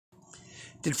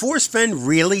Did Forrest Fenn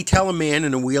really tell a man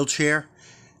in a wheelchair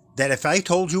that if I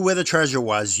told you where the treasure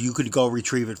was, you could go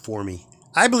retrieve it for me?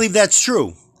 I believe that's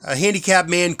true. A handicapped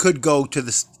man could go to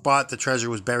the spot the treasure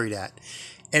was buried at.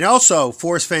 And also,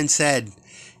 Forrest Fenn said,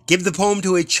 give the poem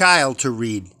to a child to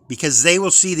read, because they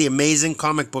will see the amazing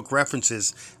comic book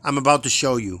references I'm about to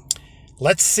show you.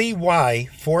 Let's see why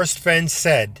Forrest Fenn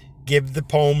said, give the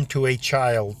poem to a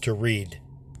child to read.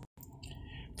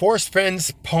 Forrest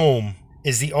Fenn's poem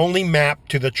is the only map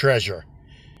to the treasure.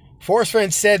 Forrest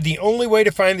Fenn said the only way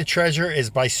to find the treasure is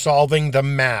by solving the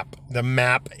map. The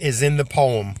map is in the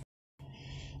poem.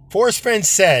 Forrest Fenn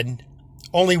said,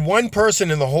 only one person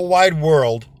in the whole wide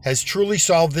world has truly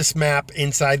solved this map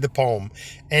inside the poem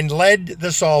and led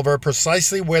the solver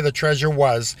precisely where the treasure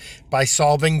was by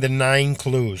solving the 9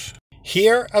 clues.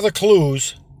 Here are the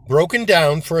clues broken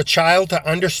down for a child to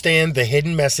understand the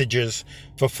hidden messages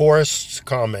for Forrest's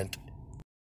comment.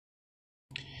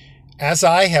 As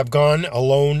I have gone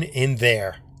alone in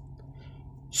there.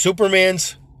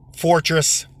 Superman's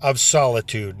Fortress of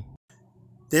Solitude.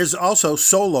 There's also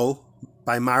Solo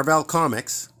by Marvel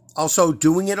Comics. Also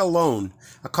Doing It Alone,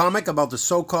 a comic about the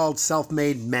so-called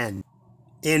self-made men.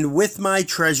 And With My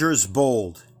Treasures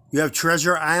Bold. You have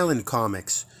Treasure Island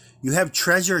comics. You have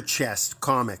Treasure Chest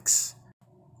comics.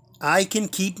 I Can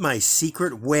Keep My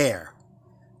Secret Where.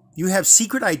 You have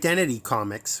Secret Identity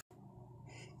comics.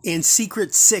 And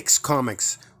Secret 6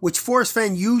 comics, which Forrest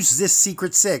Fenn used this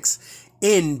Secret 6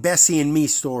 in Bessie and Me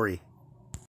story.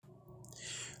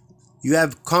 You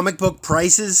have comic book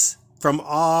prices from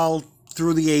all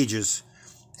through the ages.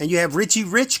 And you have Richie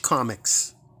Rich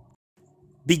comics.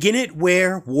 Begin It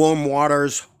Where Warm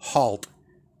Waters Halt.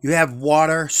 You have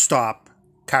Water Stop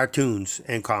cartoons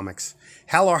and comics.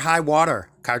 Hell or High Water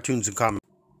cartoons and comics.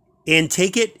 And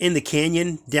Take It in the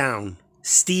Canyon Down.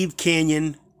 Steve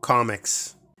Canyon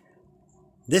comics.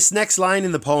 This next line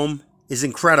in the poem is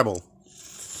incredible.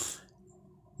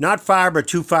 Not far but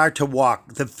too far to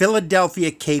walk. The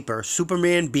Philadelphia Caper,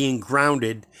 Superman being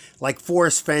grounded like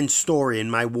Forrest Fenn's story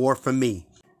in My War for Me.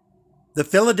 The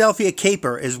Philadelphia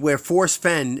Caper is where Forrest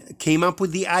Fenn came up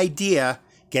with the idea,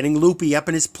 getting loopy up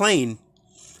in his plane,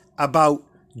 about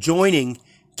joining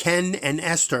Ken and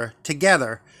Esther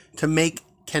together to make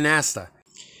Canasta.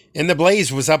 And the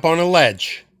blaze was up on a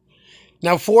ledge.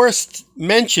 Now Forrest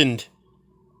mentioned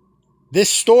this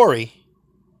story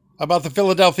about the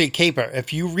Philadelphia Caper.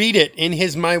 If you read it in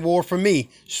his My War for Me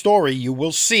story, you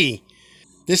will see.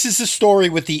 This is the story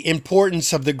with the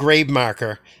importance of the grave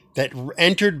marker that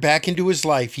entered back into his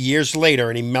life years later,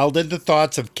 and he melded the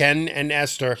thoughts of Ken and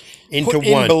Esther into Put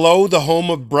in one. Below the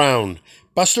home of Brown.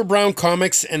 Buster Brown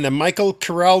Comics and the Michael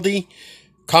Kiraldy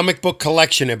comic book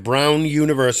collection at Brown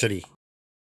University.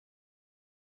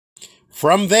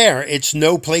 From there, it's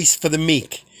no place for the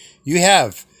meek. You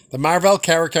have the Marvel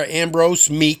character Ambrose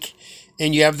Meek,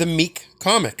 and you have the Meek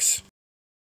comics.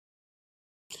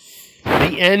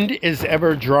 The End is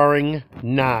Ever Drawing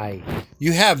Nigh.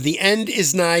 You have The End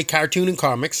is Nigh cartoon and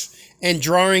comics, and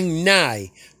Drawing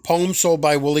Nigh, poem sold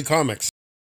by Wooly Comics.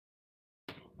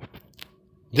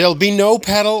 There'll Be No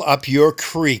Paddle Up Your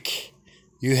Creek.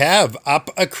 You have Up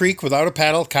a Creek Without a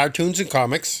Paddle cartoons and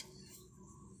comics.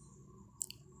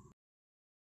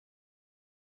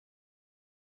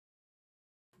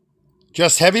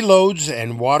 Just Heavy Loads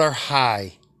and Water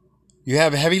High. You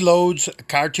have Heavy Loads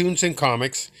cartoons and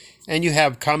comics, and you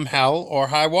have Come Hell or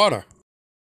High Water.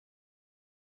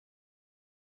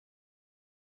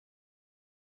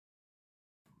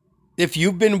 If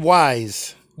you've been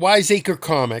wise, Wiseacre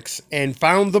Comics, and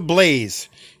found the Blaze,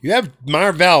 you have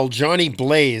Marvel Johnny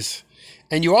Blaze,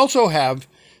 and you also have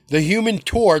the Human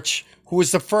Torch, who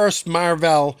was the first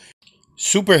Marvel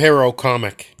superhero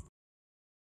comic.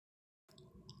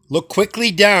 Look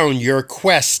quickly down your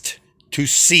quest to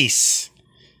cease.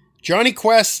 Johnny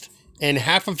Quest and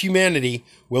half of humanity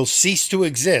will cease to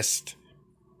exist.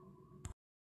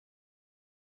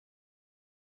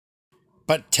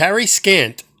 But tarry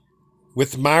scant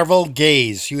with Marvel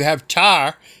Gaze. You have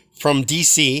Tar from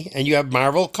DC, and you have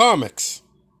Marvel Comics.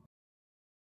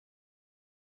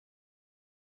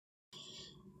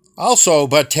 Also,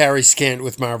 but tarry scant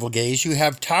with Marvel Gaze, you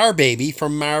have Tar Baby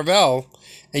from Marvel,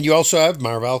 and you also have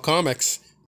Marvel Comics.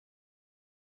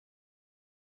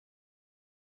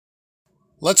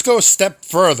 Let's go a step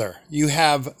further. You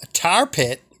have Tar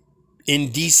Pit in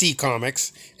DC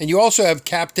Comics, and you also have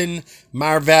Captain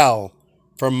Marvel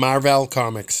from Marvel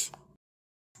Comics.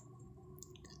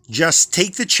 Just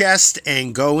Take the Chest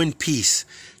and Go in Peace.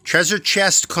 Treasure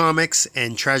Chest Comics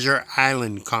and Treasure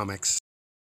Island Comics.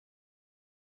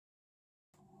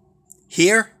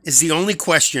 Here is the only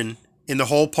question in the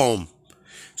whole poem.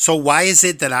 So why is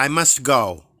it that I must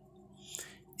go?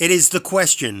 It is The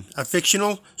Question, a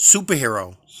fictional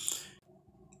superhero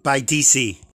by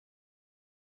DC.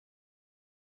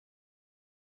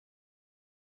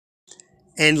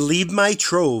 And leave my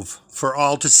trove for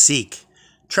all to seek.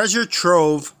 Treasure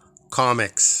Trove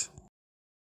Comics.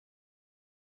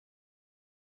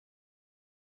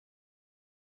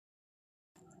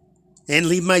 And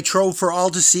leave my trove for all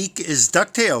to seek is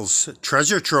DuckTales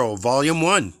Treasure Trove Volume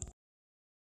 1.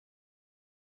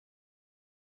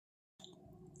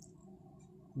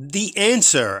 The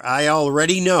answer I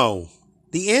already know.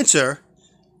 The answer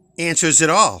answers it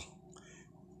all.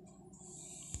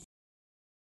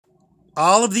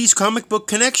 All of these comic book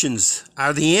connections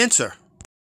are the answer.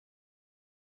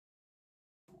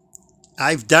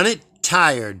 I've done it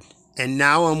tired, and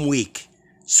now I'm weak.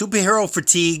 Superhero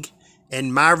fatigue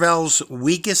and Marvel's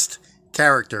weakest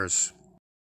characters.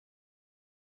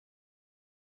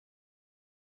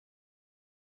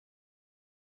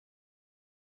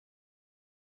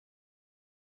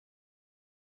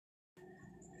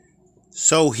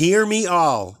 So hear me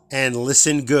all and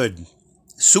listen good.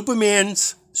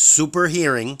 Superman's super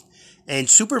hearing, and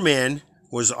Superman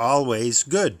was always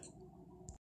good.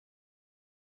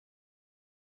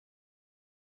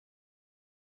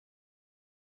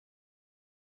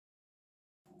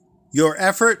 Your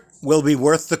effort will be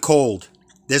worth the cold.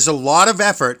 There's a lot of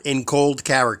effort in cold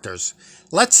characters.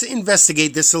 Let's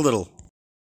investigate this a little.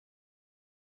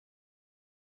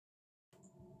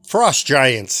 Frost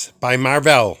Giants by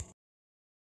Marvel.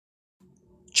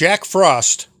 Jack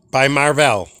Frost by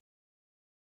Marvel.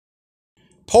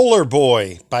 Polar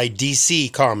Boy by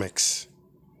DC Comics.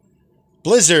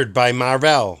 Blizzard by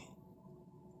Marvel.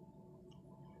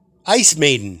 Ice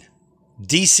Maiden,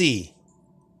 DC.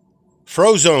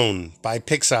 Frozone by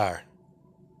Pixar.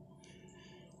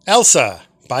 Elsa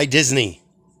by Disney.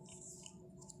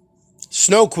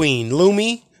 Snow Queen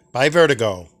Lumi by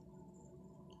Vertigo.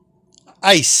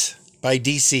 Ice by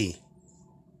DC.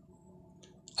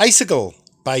 Icicle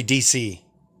by DC.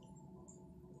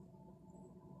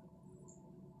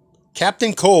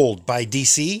 Captain Cold by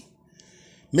DC.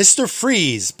 Mr.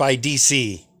 Freeze by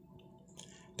DC.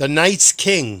 The Night's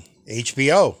King,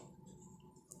 HBO.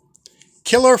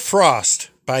 Killer Frost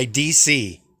by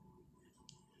DC.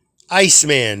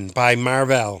 Iceman by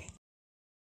Marvel.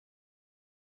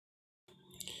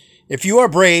 If You Are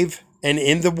Brave and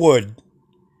In the Wood,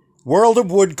 World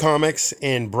of Wood Comics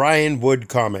and Brian Wood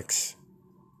Comics.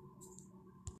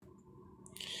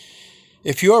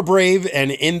 If You Are Brave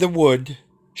and In the Wood,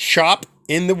 shop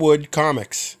In the Wood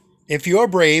Comics. If You Are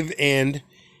Brave and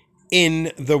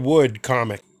In the Wood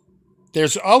Comic.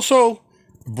 There's also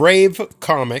Brave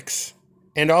Comics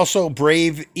and also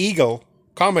Brave Eagle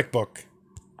comic book.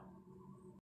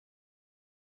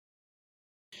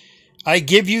 I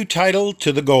Give You Title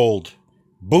to the Gold.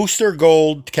 Booster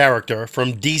Gold character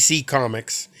from DC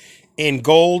Comics and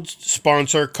Gold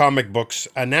sponsor comic books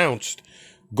announced.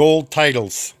 Gold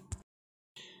titles.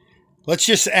 Let's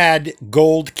just add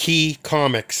Gold Key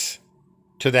Comics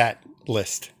to that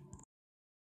list.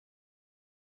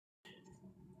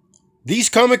 These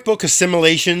comic book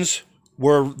assimilations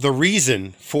were the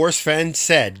reason Forrest Fenn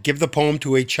said, give the poem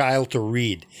to a child to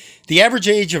read. The average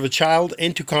age of a child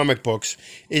into comic books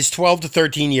is 12 to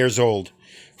 13 years old.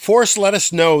 Forrest let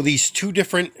us know these two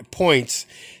different points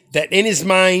that in his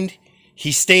mind,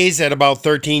 he stays at about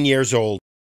 13 years old.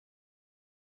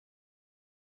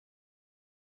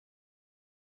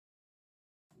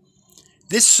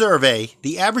 This survey,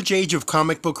 the average age of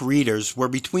comic book readers were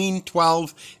between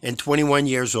 12 and 21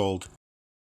 years old.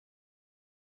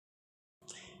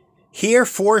 Here,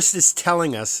 Forrest is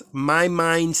telling us, my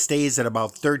mind stays at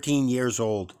about 13 years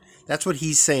old. That's what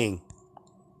he's saying.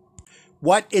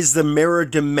 What is the mirror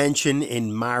dimension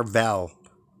in Marvel?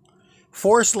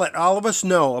 Forrest let all of us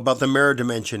know about the mirror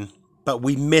dimension, but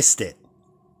we missed it.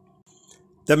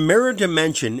 The mirror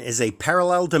dimension is a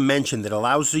parallel dimension that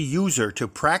allows the user to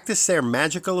practice their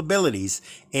magical abilities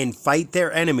and fight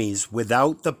their enemies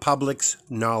without the public's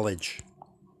knowledge.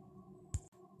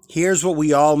 Here's what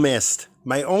we all missed.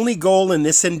 My only goal in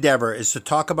this endeavor is to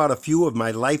talk about a few of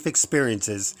my life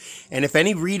experiences, and if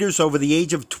any readers over the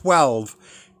age of 12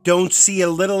 don't see a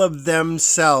little of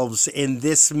themselves in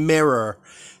this mirror,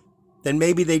 then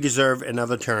maybe they deserve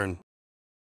another turn.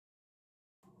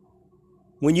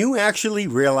 When you actually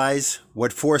realize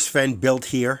what Forrest Fenn built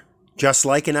here, just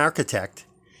like an architect,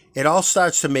 it all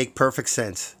starts to make perfect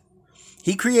sense.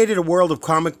 He created a world of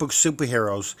comic book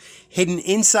superheroes hidden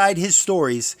inside his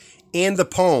stories and the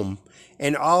poem,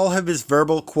 and all of his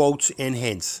verbal quotes and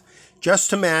hints, just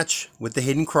to match with the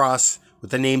hidden cross with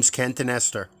the names Kent and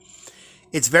Esther.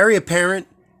 It's very apparent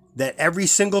that every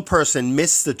single person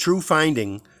missed the true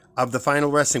finding of the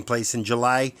final resting place in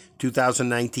July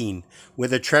 2019, where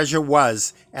the treasure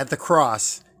was at the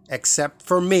cross, except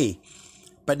for me.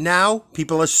 But now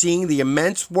people are seeing the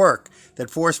immense work that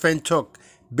Forrest Fenn took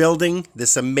building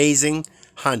this amazing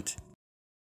hunt.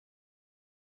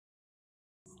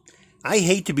 I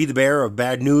hate to be the bearer of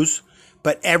bad news,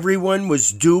 but everyone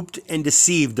was duped and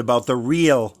deceived about the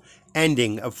real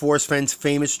ending of Forrest Fenn's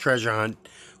famous treasure hunt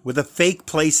with a fake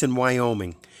place in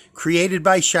Wyoming, created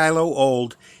by Shiloh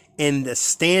Old, and the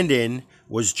stand-in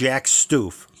was Jack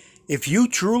Stuef. If you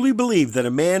truly believe that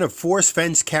a man of Forrest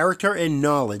Fenn's character and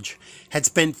knowledge had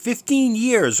spent 15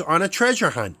 years on a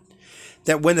treasure hunt,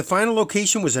 that when the final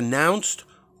location was announced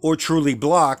or truly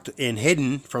blocked and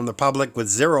hidden from the public with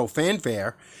zero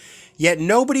fanfare, yet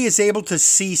nobody is able to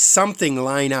see something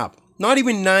line up, not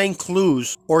even 9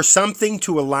 clues or something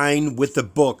to align with the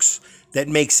books that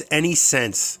makes any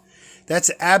sense. That's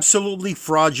absolutely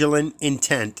fraudulent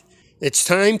intent. It's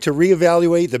time to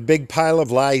reevaluate the big pile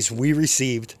of lies we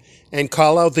received and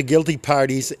call out the guilty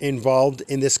parties involved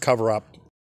in this cover-up.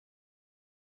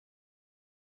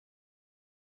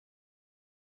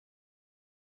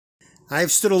 I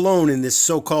have stood alone in this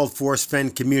so-called Forrest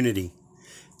Fenn community.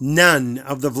 None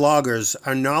of the vloggers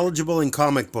are knowledgeable in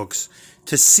comic books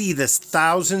to see the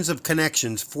thousands of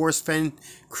connections Forrest Fenn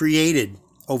created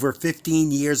over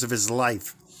 15 years of his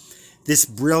life. This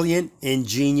brilliant,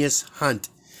 ingenious hunt.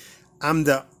 I'm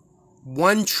the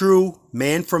one true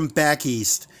man from back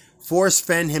east. Forrest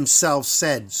Fenn himself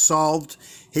said solved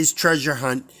his treasure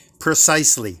hunt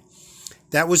precisely.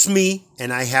 That was me,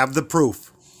 and I have the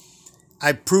proof.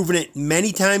 I've proven it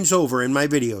many times over in my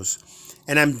videos,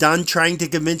 and I'm done trying to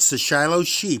convince the Shiloh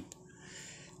sheep.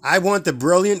 I want the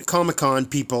brilliant Comic-Con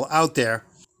people out there.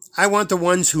 I want the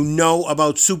ones who know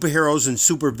about superheroes and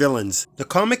supervillains. The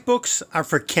comic books are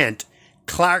for Kent,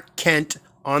 Clark Kent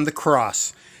on the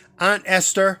cross. Aunt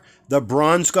Esther, the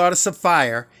bronze goddess of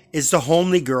fire, is the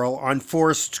homely girl on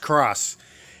Forrest's cross.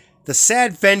 The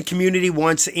sad Fenn community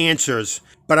wants answers,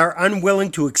 but are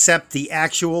unwilling to accept the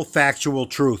actual factual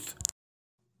truth.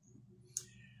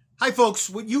 Hi folks,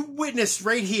 what you witnessed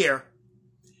right here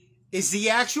is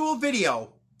the actual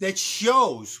video that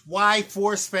shows why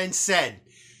Forrest Fenn said,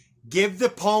 give the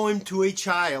poem to a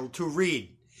child to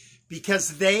read,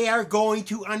 because they are going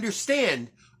to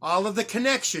understand all of the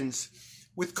connections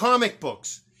with comic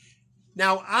books.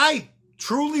 Now, I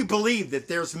truly believe that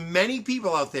there's many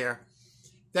people out there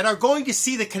that are going to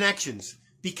see the connections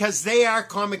because they are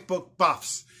comic book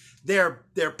buffs. They're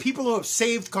people who have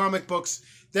saved comic books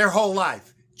their whole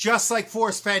life, just like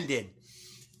Forrest Fenn did.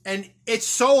 And it's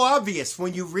so obvious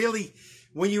when you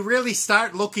really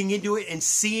start looking into it and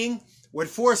seeing what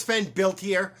Forrest Fenn built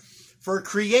here for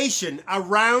creation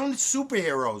around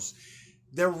superheroes.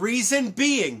 The reason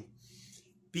being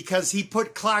because he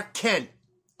put Clark Kent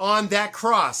on that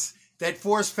cross that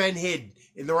Forrest Fenn hid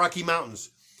in the Rocky Mountains.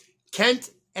 Kent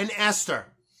and Esther.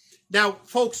 Now,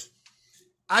 folks,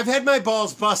 I've had my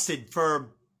balls busted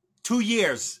for 2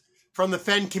 years from the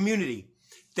Fenn community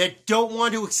that don't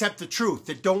want to accept the truth,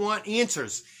 that don't want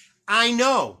answers. I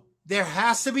know there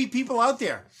has to be people out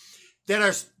there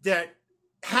that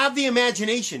have the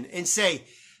imagination and say,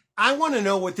 I want to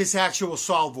know what this actual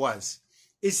solve was.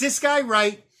 Is this guy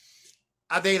right?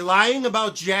 Are they lying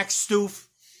about Jack Stuef?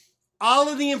 All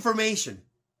of the information.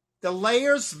 The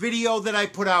layers video that I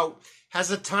put out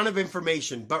has a ton of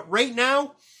information. But right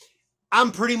now,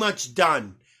 I'm pretty much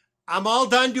done. I'm all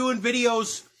done doing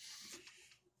videos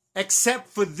except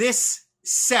for this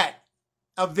set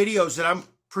of videos that I'm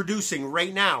producing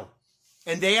right now.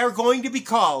 And they are going to be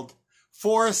called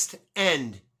Forrest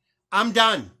End. I'm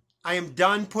done. I am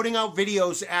done putting out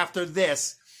videos after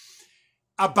this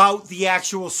about the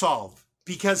actual solve.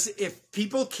 Because if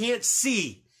people can't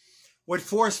see what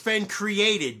Forrest Fenn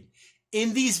created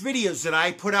in these videos that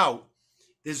I put out,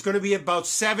 there's going to be about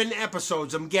 7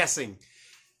 episodes, I'm guessing.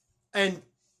 And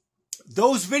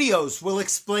those videos will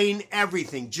explain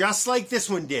everything, just like this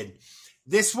one did.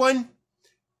 This one,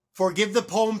 Forgive the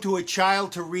Poem to a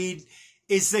Child to Read,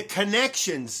 is the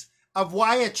connections of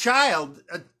why a child,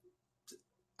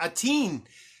 a teen,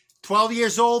 12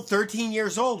 years old, 13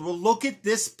 years old, will look at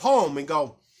this poem and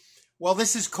go, well,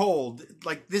 this is cold.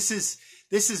 Like, this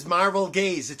is Marvel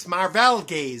gaze. It's Marvel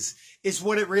gaze is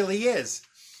what it really is.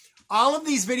 All of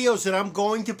these videos that I'm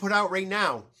going to put out right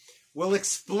now will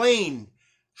explain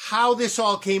how this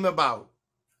all came about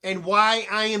and why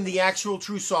I am the actual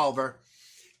true solver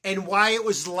and why it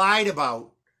was lied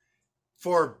about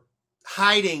for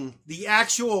hiding the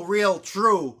actual, real,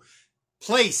 true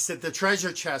place that the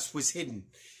treasure chest was hidden.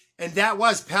 And that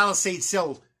was Palisades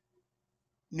Hill,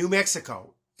 New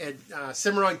Mexico.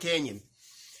 Cimarron Canyon.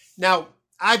 Now,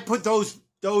 I put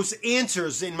those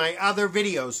answers in my other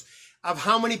videos of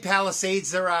how many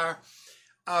Palisades there are,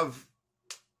 of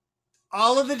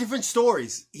all of the different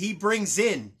stories he brings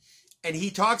in and he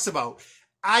talks about.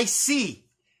 I see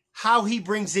how he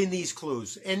brings in these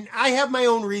clues. And I have my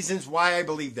own reasons why I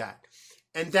believe that.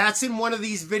 And that's in one of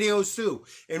these videos too,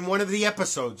 in one of the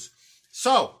episodes.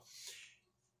 So,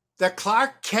 the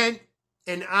Clark Kent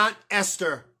and Aunt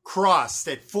Esther cross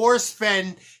that Forrest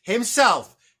Fenn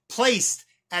himself placed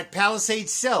at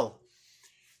Palisades Sill.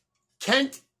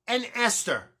 Kent and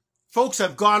Esther. Folks,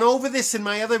 I've gone over this in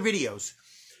my other videos.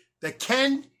 The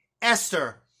Ken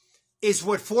Esther is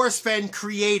what Forrest Fenn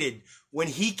created when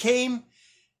he came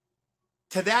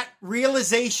to that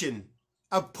realization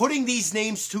of putting these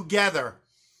names together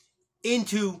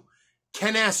into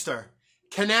Canaster.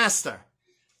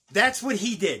 That's what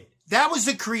he did. That was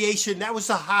the creation. That was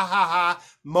the ha-ha-ha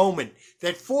moment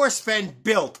that Forrest Fenn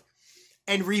built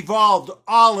and revolved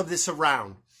all of this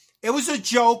around. It was a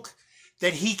joke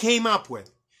that he came up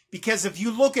with. Because if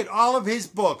you look at all of his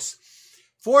books,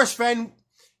 Forrest Fenn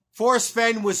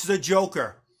was the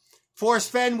Joker.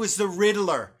 Forrest Fenn was the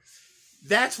Riddler.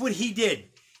 That's what he did.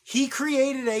 He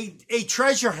created a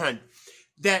treasure hunt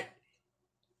that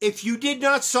if you did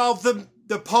not solve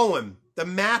the poem, the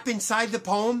map inside the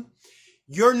poem,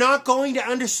 you're not going to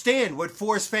understand what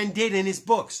Forrest Fenn did in his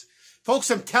books. Folks,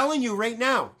 I'm telling you right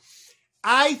now,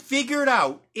 I figured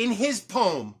out in his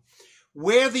poem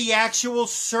where the actual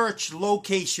search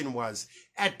location was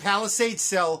at Palisades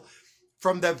Sill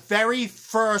from the very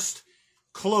first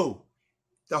clue.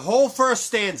 The whole first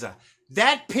stanza.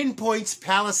 That pinpoints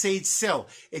Palisades Sill.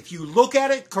 If you look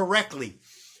at it correctly,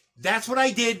 that's what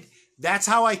I did. That's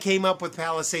how I came up with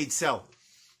Palisades Sill.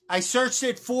 I searched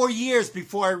it 4 years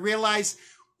before I realized,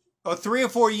 or 3 or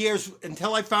 4 years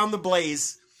until I found the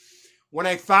blaze. When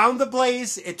I found the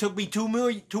blaze, it took me two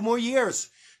more years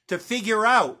to figure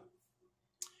out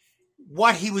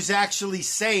what he was actually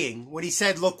saying when he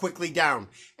said, look quickly down.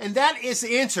 And that is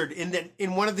answered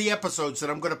in one of the episodes that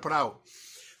I'm going to put out.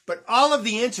 But all of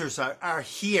the answers are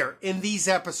here in these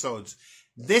episodes.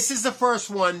 This is the first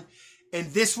one, and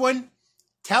this one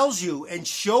tells you and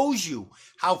shows you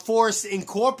how Forrest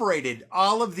incorporated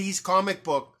all of these comic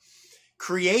book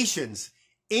creations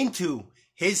into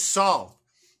his solve.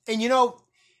 And you know,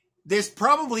 there's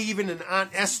probably even an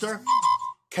Aunt Esther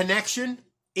connection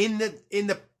in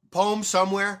the poem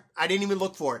somewhere. I didn't even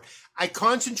look for it. I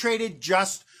concentrated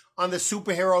just on the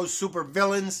superheroes,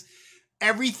 supervillains,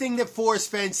 everything that Forrest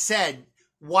Fenn said.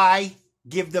 Why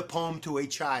give the poem to a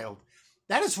child?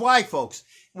 That is why, folks,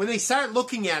 when they start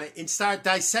looking at it and start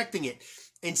dissecting it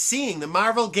and seeing the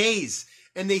Marvel gaze,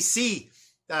 and they see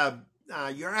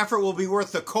your effort will be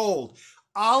worth the cold,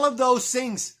 all of those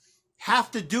things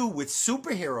have to do with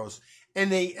superheroes.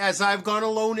 And they, as I've gone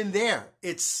alone in there,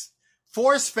 it's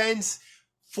Forrest Fenn's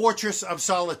Fortress of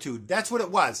Solitude. That's what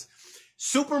it was.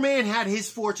 Superman had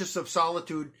his Fortress of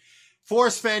Solitude.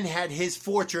 Forrest Fenn had his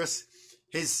fortress,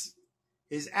 his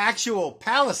actual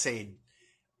palisade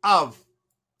of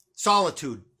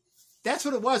solitude. That's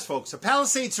what it was, folks. A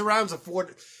palisade surrounds a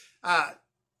fort.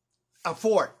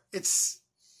 It's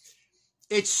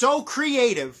so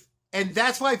creative, and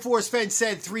that's why Forrest Fenn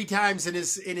said 3 times in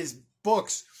his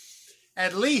books,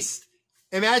 at least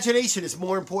imagination is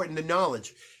more important than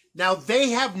knowledge. Now,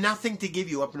 they have nothing to give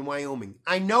you up in Wyoming.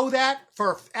 I know that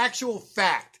for actual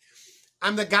fact.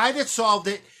 I'm the guy that solved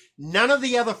it. None of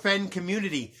the other Fenn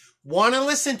community want to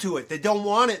listen to it. They don't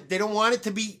want it. They don't want it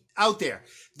to be out there.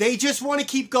 They just want to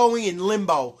keep going in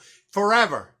limbo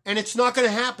forever. And it's not going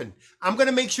to happen. I'm going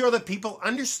to make sure that people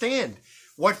understand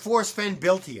what Forrest Fenn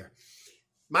built here.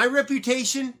 My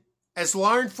reputation as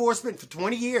law enforcement for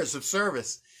 20 years of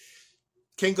service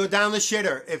can go down the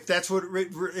shitter if that's what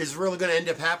is really going to end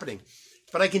up happening.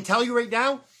 But I can tell you right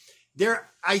now,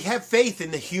 I have faith in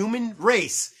the human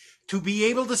race to be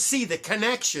able to see the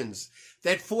connections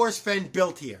that Forrest Fenn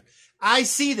built here. I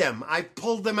see them. I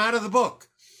pulled them out of the book.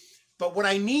 But what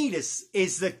I need is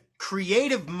the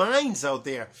creative minds out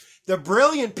there, the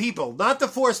brilliant people, not the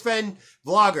Forrest Fenn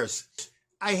vloggers.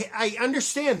 I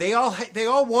understand. They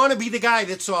all want to be the guy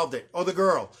that solved it, or the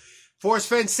girl. Forrest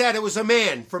Fenn said it was a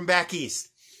man from back east.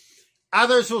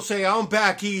 Others will say, I'm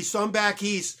back east, I'm back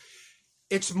east.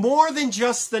 It's more than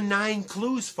just the 9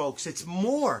 clues, folks. It's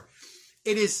more.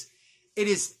 It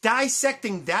is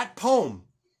dissecting that poem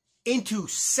into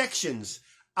sections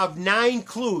of 9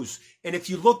 clues. And if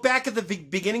you look back at the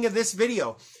beginning of this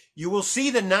video, you will see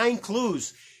the 9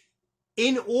 clues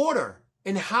in order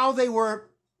and how they were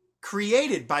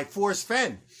created by Forrest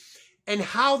Fenn and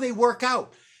how they work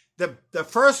out. The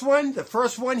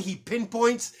first one, he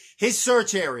pinpoints his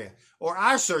search area or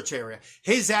our search area,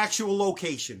 his actual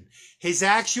location, his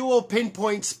actual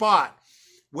pinpoint spot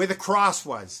where the cross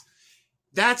was.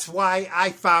 That's why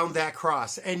I found that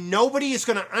cross. And nobody is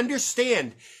going to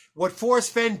understand what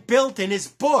Forrest Fenn built in his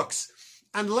books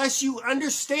unless you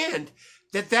understand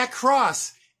that that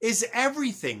cross is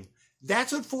everything.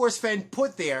 That's what Forrest Fenn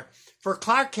put there for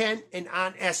Clark Kent and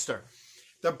Aunt Esther.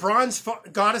 The bronze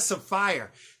goddess of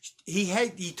fire.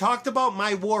 He talked about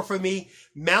My War for Me,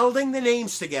 melding the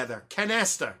names together.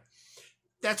 Canasta.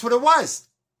 That's what it was.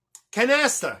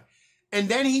 Canasta. And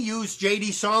then he used J.D.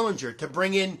 Solinger to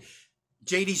bring in.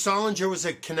 J.D. Solinger was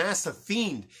a canasta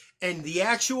fiend. And the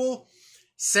actual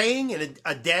saying in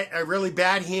a really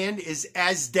bad hand is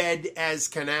as dead as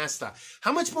canasta.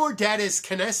 How much more dead as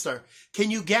canasta can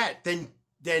you get than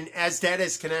as dead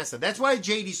as canasta? That's why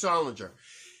J.D. Solinger.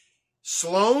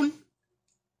 Sloan,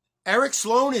 Eric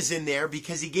Sloan is in there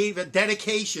because he gave a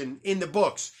dedication in the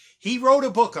books. He wrote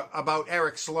a book about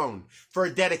Eric Sloan for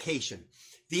a dedication.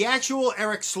 The actual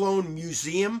Eric Sloan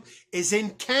Museum is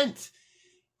in Kent.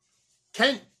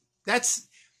 Kent,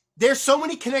 there's so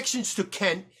many connections to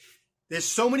Kent. There's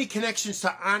so many connections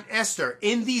to Aunt Esther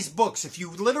in these books. If you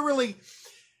literally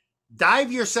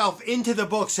dive yourself into the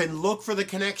books and look for the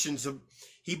connections,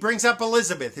 he brings up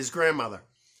Elizabeth, his grandmother.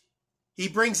 He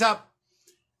brings up,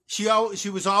 she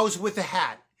was always with the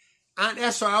hat. Aunt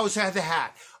Esther always had the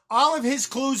hat. All of his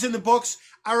clues in the books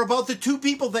are about the two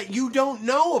people that you don't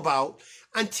know about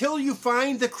until you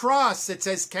find the cross that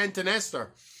says Kent and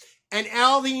Esther. And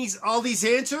all these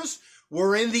answers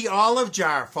were in the olive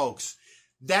jar, folks.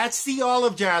 That's the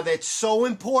olive jar that's so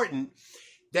important.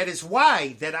 That is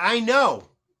why that I know,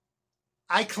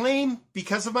 I claim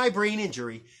because of my brain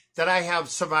injury that I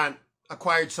have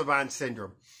acquired savant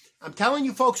syndrome. I'm telling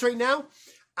you folks right now,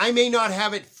 I may not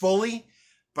have it fully,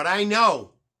 but I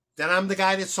know that I'm the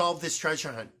guy that solved this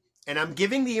treasure hunt. And I'm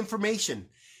giving the information.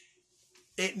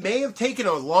 It may have taken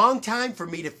a long time for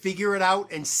me to figure it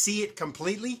out and see it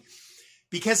completely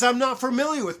because I'm not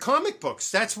familiar with comic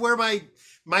books. That's where my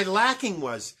lacking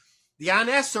was. The Aunt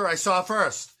Esther I saw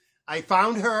first. I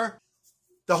found her,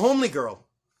 the homely girl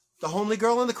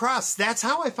on the cross. That's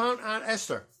how I found Aunt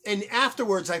Esther. And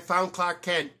afterwards I found Clark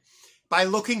Kent by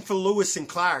looking for Lewis and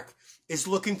Clark is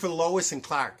looking for Lois and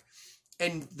Clark.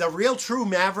 And the real true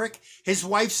Maverick, his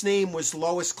wife's name was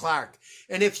Lois Clark.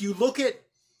 And if you look at,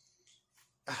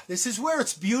 this is where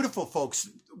it's beautiful, folks,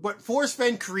 what Forrest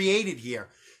Fenn created here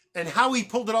and how he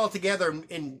pulled it all together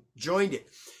and joined it.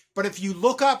 But if you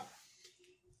look up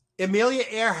Amelia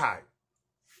Earhart,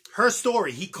 her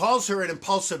story, he calls her an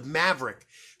impulsive maverick.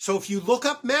 So if you look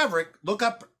up Maverick, look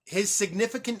up his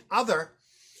significant other,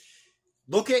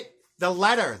 look at the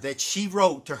letter that she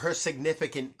wrote to her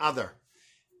significant other.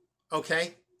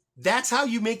 Okay? That's how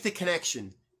you make the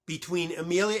connection between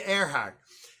Amelia Earhart.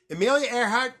 Amelia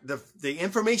Earhart, the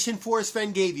information Forrest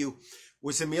Fenn gave you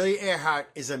was Amelia Earhart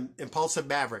is an impulsive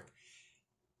maverick.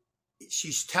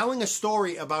 She's telling a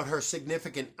story about her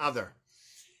significant other.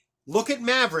 Look at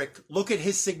Maverick. Look at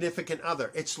his significant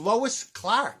other. It's Lois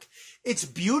Clark. It's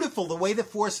beautiful the way that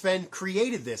Forrest Fenn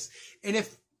created this. And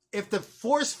if the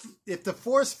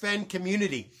Forrest Fenn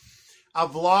community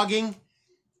of vlogging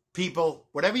people,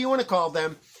 whatever you want to call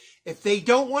them, if they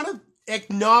don't want to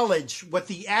acknowledge what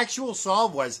the actual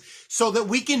solve was so that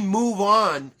we can move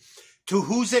on to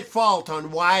who's at fault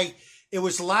on why it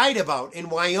was lied about in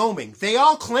Wyoming. They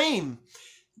all claim,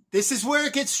 this is where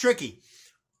it gets tricky.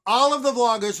 All of the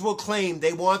vloggers will claim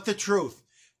they want the truth,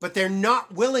 but they're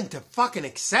not willing to fucking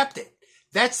accept it.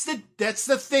 That's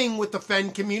the thing with the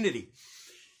Fenn community.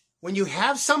 When you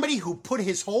have somebody who put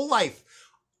his whole life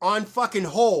on fucking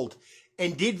hold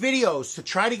and did videos to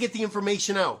try to get the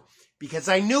information out, because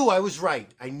I knew I was right.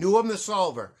 I knew I'm the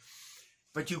solver.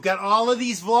 But you've got all of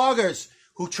these vloggers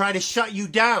who try to shut you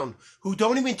down, who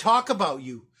don't even talk about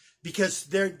you because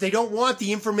they don't want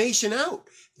the information out.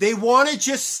 They want to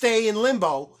just stay in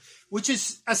limbo, which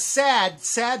is a sad,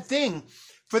 sad thing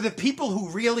for the people who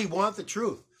really want the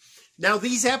truth. Now,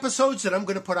 these episodes that I'm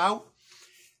going to put out,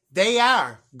 they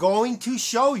are going to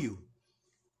show you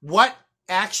what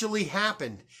actually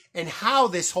happened and how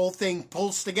this whole thing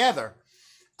pulls together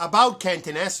about Kent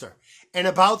and Esther and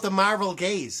about the Marvel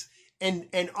gaze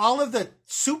and all of the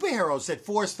superheroes that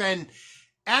Forrest Fenn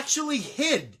actually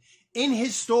hid in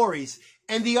his stories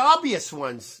and the obvious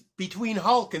ones between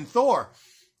Hulk and Thor.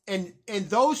 And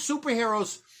those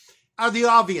superheroes are the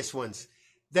obvious ones.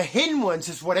 The hidden ones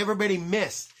is what everybody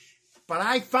missed. But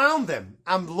I found them.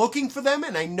 I'm looking for them,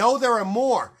 and I know there are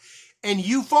more. And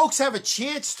you folks have a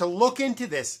chance to look into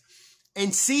this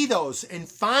and see those and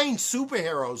find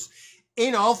superheroes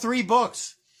in all 3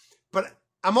 books. But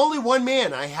I'm only one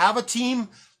man. I have a team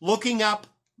looking up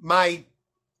my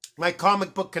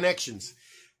comic book connections.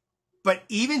 But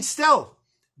even still,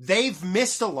 they've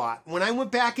missed a lot. When I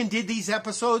went back and did these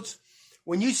episodes,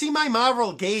 when you see my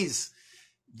Marvel Gaze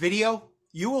video,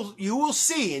 you will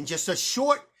see in just a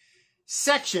short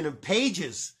section of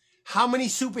pages how many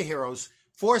superheroes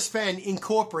Forrest Fenn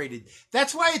incorporated.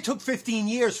 That's why it took 15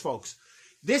 years, folks.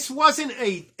 This wasn't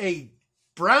a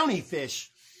brownie fish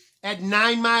at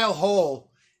 9 Mile Hole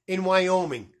in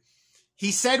Wyoming.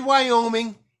 He said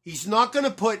Wyoming. He's not going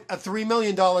to put a $3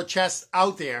 million chest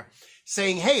out there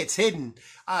saying, hey, it's hidden,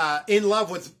 in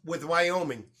love with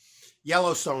Wyoming,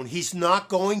 Yellowstone. He's not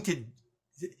going to.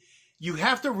 You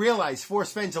have to realize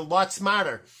Forrest Fenn's a lot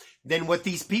smarter than what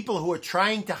these people who are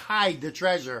trying to hide the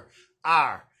treasure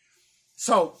are.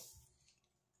 So,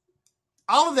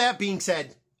 all of that being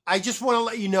said, I just want to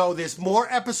let you know there's more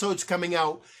episodes coming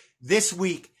out this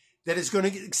week that is going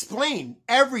to explain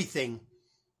everything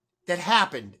that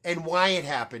happened and why it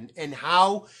happened and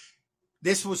how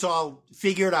this was all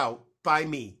figured out by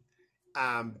me.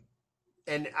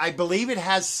 And I believe it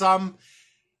has some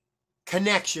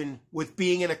connection with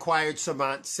being an acquired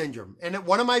savant syndrome. And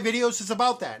one of my videos is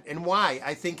about that and why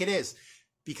I think it is.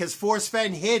 Because Forrest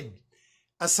Fenn hid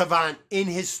a savant in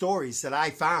his stories that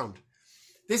I found.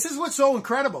 This is what's so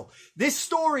incredible. This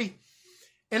story,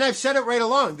 and I've said it right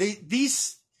along,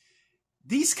 these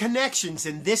connections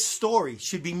in this story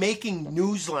should be making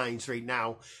news lines right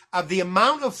now of the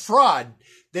amount of fraud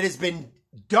that has been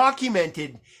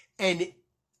documented and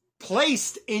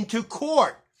placed into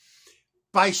court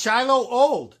by Shiloh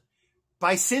Old,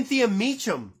 by Cynthia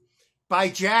Meacham, by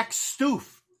Jack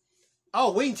Stuef.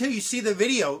 Oh, wait until you see the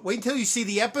video. Wait until you see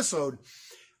the episode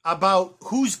about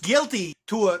who's guilty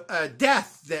to a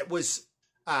death that was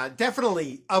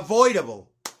definitely avoidable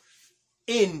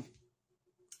in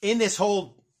this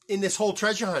whole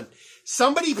treasure hunt.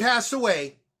 Somebody passed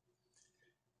away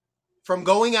from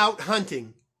going out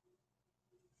hunting.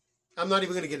 I'm not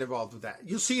even going to get involved with that.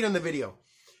 You'll see it in the video.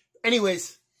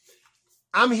 Anyways,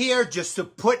 I'm here just to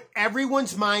put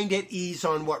everyone's mind at ease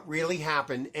on what really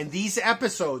happened. And these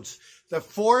episodes, the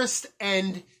Forrest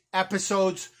End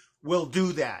episodes, will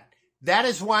do that. That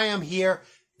is why I'm here.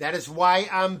 That is why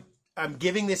I'm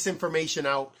giving this information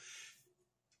out.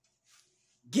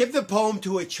 Give the poem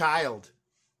to a child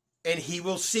and he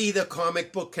will see the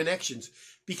comic book connections.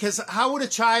 Because how would a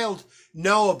child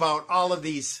know about all of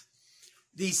these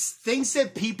things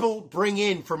that people bring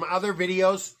in from other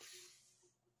videos,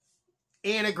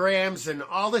 anagrams and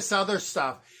all this other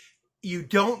stuff? You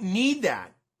don't need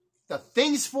that. The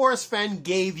things Forrest Fenn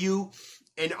gave you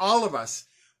and all of us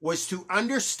was to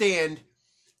understand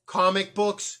comic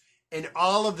books and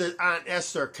all of the Aunt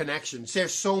Esther connections.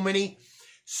 There's so many,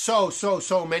 so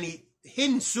many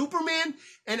hidden Superman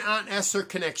and Aunt Esther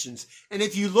connections. And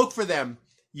if you look for them,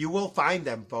 you will find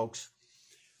them, folks.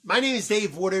 My name is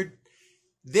Dave Woodard.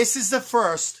 This is the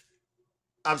first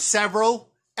of several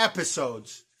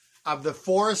episodes of the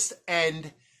Forrest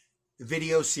End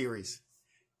video series.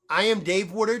 I am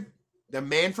Dave Woodard, the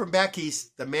man from back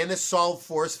east, the man that solved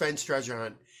Forrest Fenn's treasure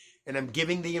hunt. And I'm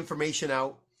giving the information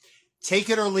out. Take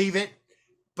it or leave it.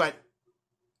 But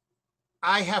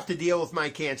I have to deal with my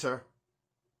cancer.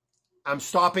 I'm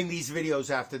stopping these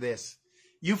videos after this.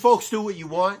 You folks do what you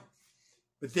want.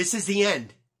 But this is the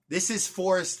end. This is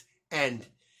Forrest End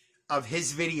of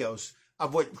his videos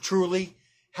of what truly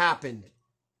happened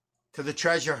to the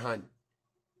treasure hunt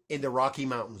in the Rocky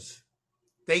Mountains.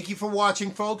 Thank you for watching,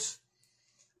 folks.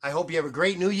 I hope you have a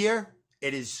great new year.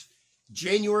 It is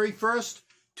January 1st.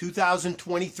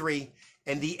 2023,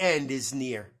 and the end is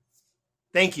near.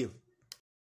 Thank you.